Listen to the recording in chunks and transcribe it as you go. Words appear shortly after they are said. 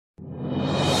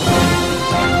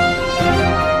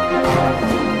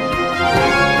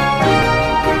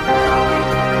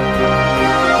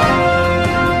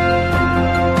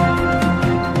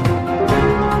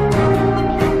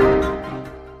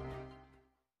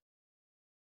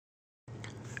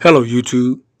Hello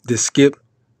YouTube, this Skip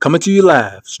coming to you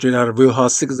live straight out of Real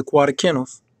Haitiensis Aquatic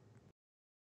Kennels.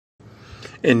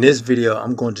 In this video,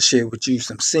 I'm going to share with you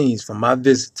some scenes from my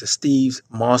visit to Steve's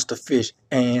Monster Fish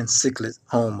and Cichlid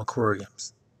Home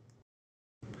Aquariums.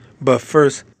 But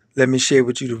first, let me share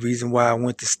with you the reason why I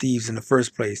went to Steve's in the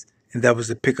first place, and that was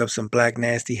to pick up some black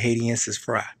nasty Haitiensis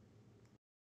fry.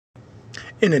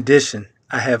 In addition,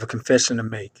 I have a confession to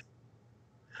make.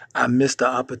 I missed the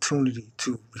opportunity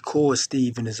to record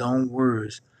Steve in his own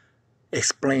words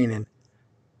explaining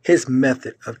his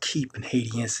method of keeping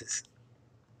Haitiensis.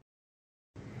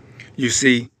 You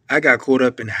see, I got caught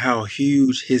up in how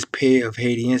huge his pair of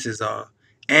Haitiensis are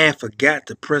and forgot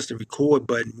to press the record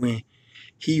button when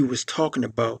he was talking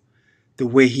about the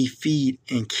way he feed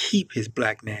and keep his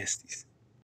black nasties.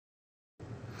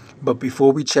 But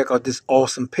before we check out this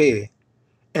awesome pair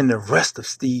and the rest of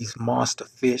Steve's monster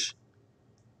fish,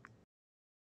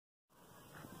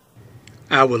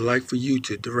 I would like for you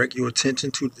to direct your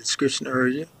attention to the description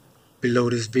area below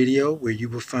this video, where you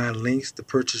will find links to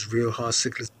purchase Real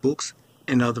Haitiensis books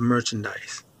and other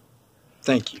merchandise.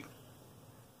 Thank you.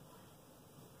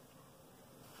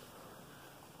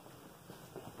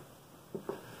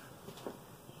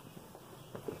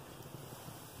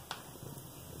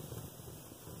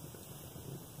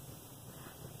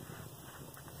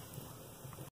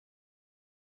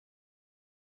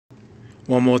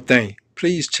 One more thing,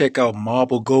 please check out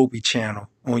Marble Goby channel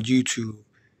on YouTube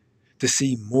to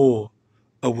see more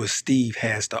of what Steve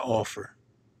has to offer.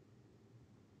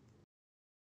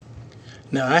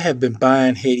 Now, I have been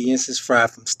buying Haitiensis fry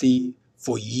from Steve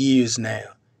for years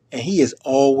now, and he has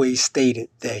always stated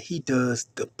that he does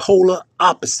the polar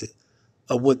opposite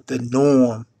of what the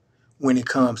norm when it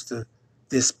comes to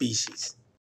this species.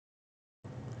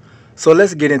 So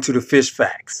let's get into the fish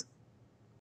facts.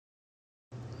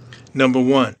 Number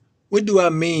one, what do I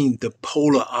mean the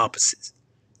polar opposites?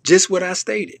 Just what I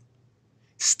stated.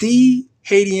 Steve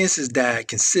Haitiensis diet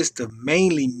consists of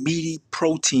mainly meaty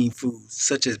protein foods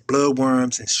such as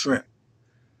bloodworms and shrimp.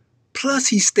 Plus,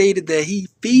 he stated that he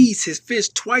feeds his fish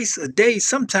twice a day,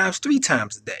 sometimes 3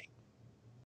 times a day.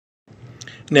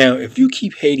 Now, if you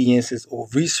keep Haitiensis or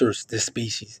research this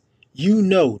species, you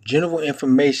know general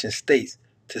information states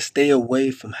to stay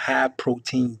away from high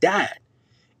protein diet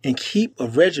and keep a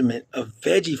regimen of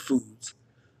veggie foods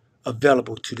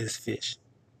available to this fish.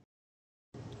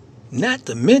 Not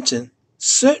to mention,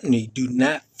 certainly do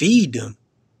not feed them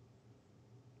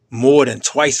more than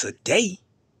twice a day.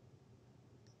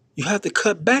 You have to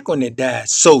cut back on their diet,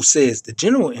 so says the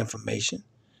general information,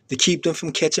 to keep them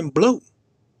from catching bloat.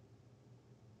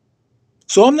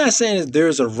 So I'm not saying that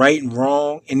there's a right and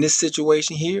wrong in this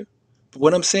situation here, but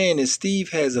what I'm saying is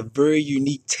Steve has a very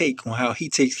unique take on how he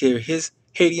takes care of his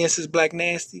Haitiensis black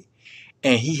nasty,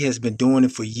 and he has been doing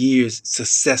it for years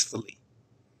successfully.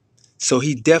 So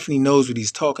he definitely knows what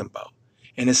he's talking about,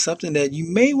 and it's something that you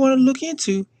may want to look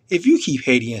into if you keep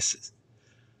Haitiensis.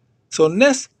 So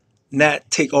let's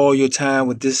not take all your time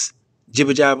with this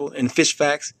jibber jabber and fish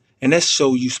facts, and let's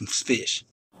show you some fish.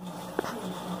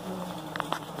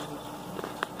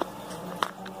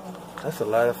 That's a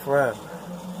lot of fry.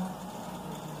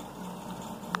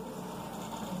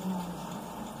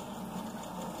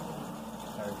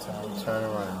 Every time we turn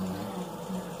around,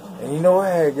 man. And you know, I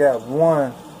had got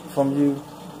one from you.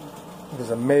 It was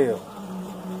a male,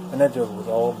 and that joker was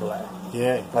all black.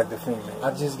 Yeah, like the female.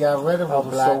 I just got rid of a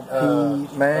black,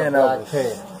 man, a black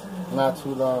pair not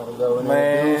too long ago. And the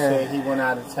dude said he went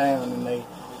out of town and they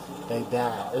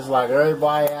died. It's like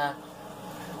everybody,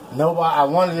 I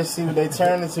wanted to see what they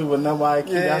turned into, but nobody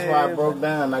keep. That's why I broke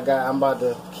down. I'm about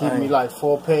to keep me like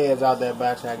 4 pairs out that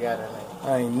batch I got in there.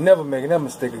 I ain't never making that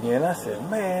mistake again. I said,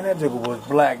 man, that joker was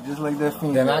black, just like that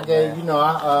female. Then I gave,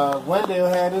 Wendell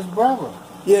had his brother.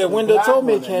 Yeah, Wendell told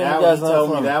me it came. You guys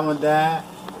told me that one died.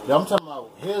 I'm talking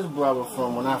about his brother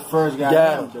from when I first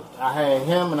got him. I had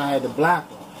him and I had the black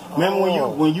one. Remember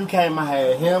when you came, I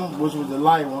had him, which was the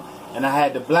light one, and I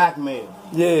had the black male.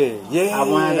 Yeah. I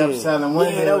wound up selling one.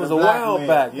 Yeah, that was a while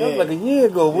back. That was like a year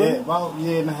ago, wasn't it? About a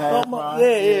year and a half.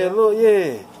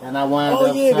 And I wound up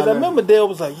selling. because I remember Dale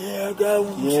was like, yeah, I got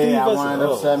one. Yeah, I wound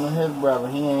up selling his brother.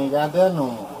 He ain't got that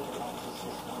no more.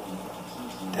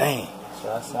 Dang. So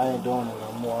I ain't doing it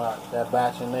no more. That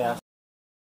batch in there.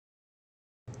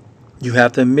 You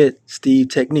have to admit,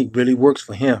 Steve's technique really works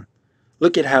for him.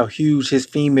 Look at how huge his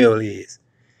female is.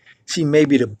 She may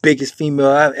be the biggest female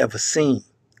I've ever seen.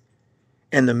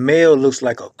 And the male looks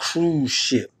like a cruise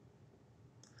ship.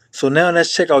 So now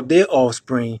let's check out their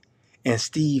offspring and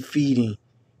Steve feeding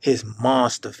his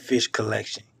monster fish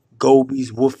collection.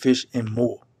 Gobies, wolffish, and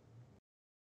more.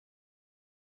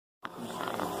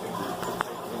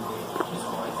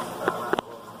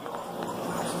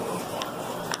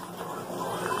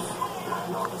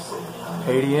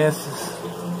 Haitiensis.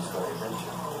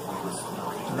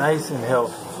 Nice and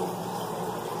healthy.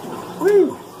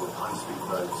 Woo!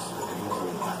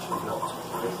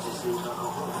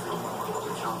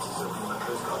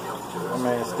 My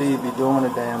man Steve be doing the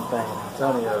damn thing. I'm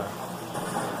telling y'all.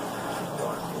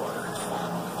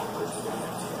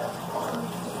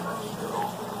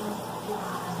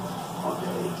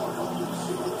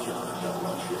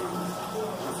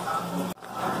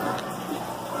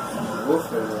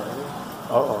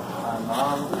 Uh-oh.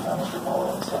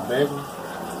 It's a baby.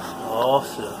 Oh,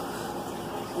 shit.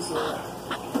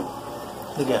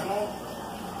 Look at it.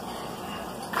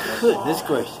 Goodness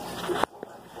gracious.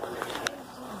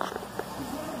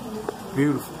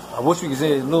 Beautiful. I wish we could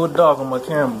see it. It's a little dark on my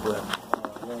camera, but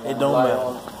it don't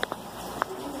matter.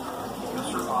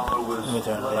 Let me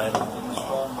turn the light on.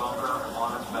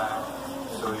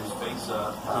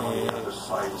 Yeah.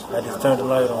 I just turned the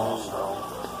light on.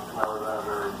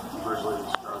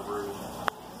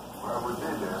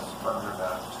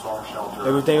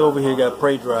 Everything over here got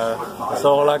prey drive. That's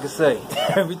all I can say.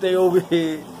 Everything over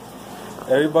here.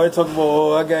 Everybody talking about,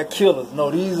 oh, I got killers. No,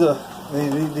 these are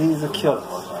killers.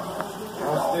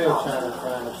 I'm still trying to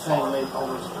find the same lake on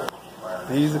the street.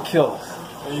 These are killers.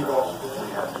 There you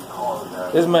go.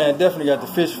 This man definitely got the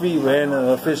fish fever and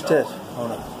the fish test.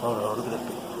 Hold on, look at that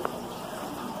thing.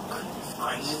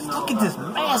 Look at this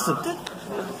massive.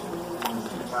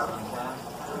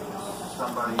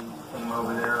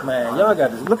 Man, y'all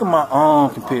got this. Look at my arm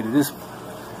compared to this.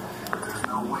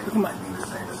 Look at my.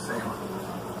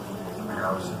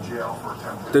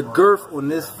 The girth on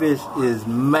this fish is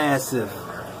massive.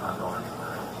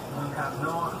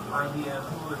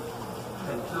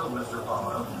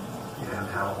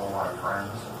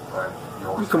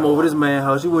 You come over this man's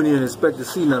house, you wouldn't even expect to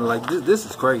see nothing like this. This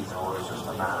is crazy.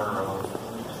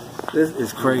 This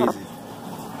is crazy.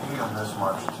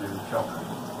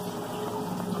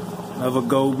 Another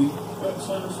goby. It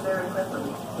changed very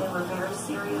quickly. They were very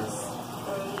serious.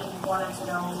 They wanted to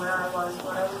know where I was,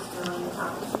 what I was doing, how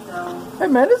to know. Hey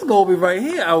man, this goby right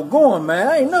here outgoing, man.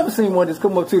 I ain't never seen one just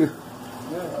come up to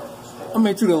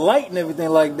the, to the light and everything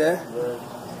like that.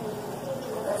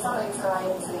 That's how they try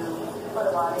to put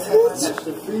a lot of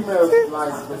The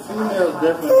females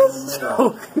definitely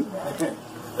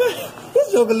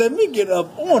This joker let me get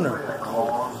up on her.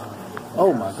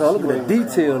 Oh my God, look at the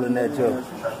detail in that joke.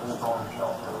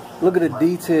 Look at the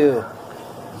detail.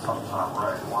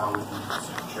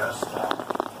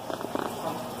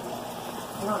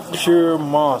 Pure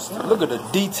monster. Look at the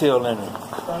detail in it.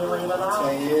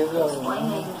 10 years old.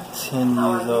 10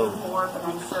 years old. More than I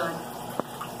should.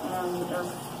 And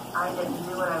I didn't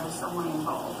do it, I was somewhat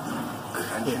involved.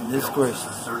 Goodness gracious.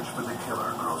 The search for the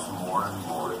killer grows more and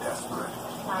more desperate.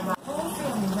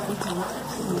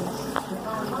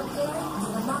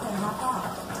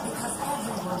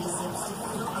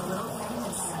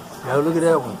 Now look at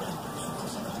that one.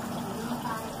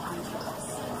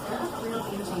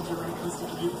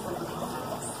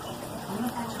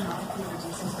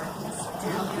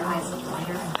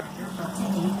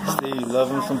 Steve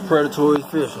loving some predatory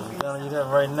fish. I'm telling you that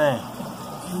right now.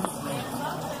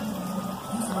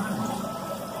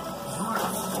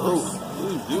 Oh,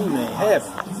 you ain't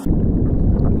happy.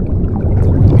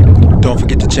 Don't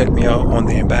forget to check me out on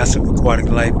the Ambassador of Aquatic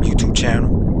Life YouTube channel.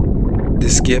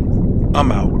 This Skip,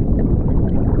 I'm out.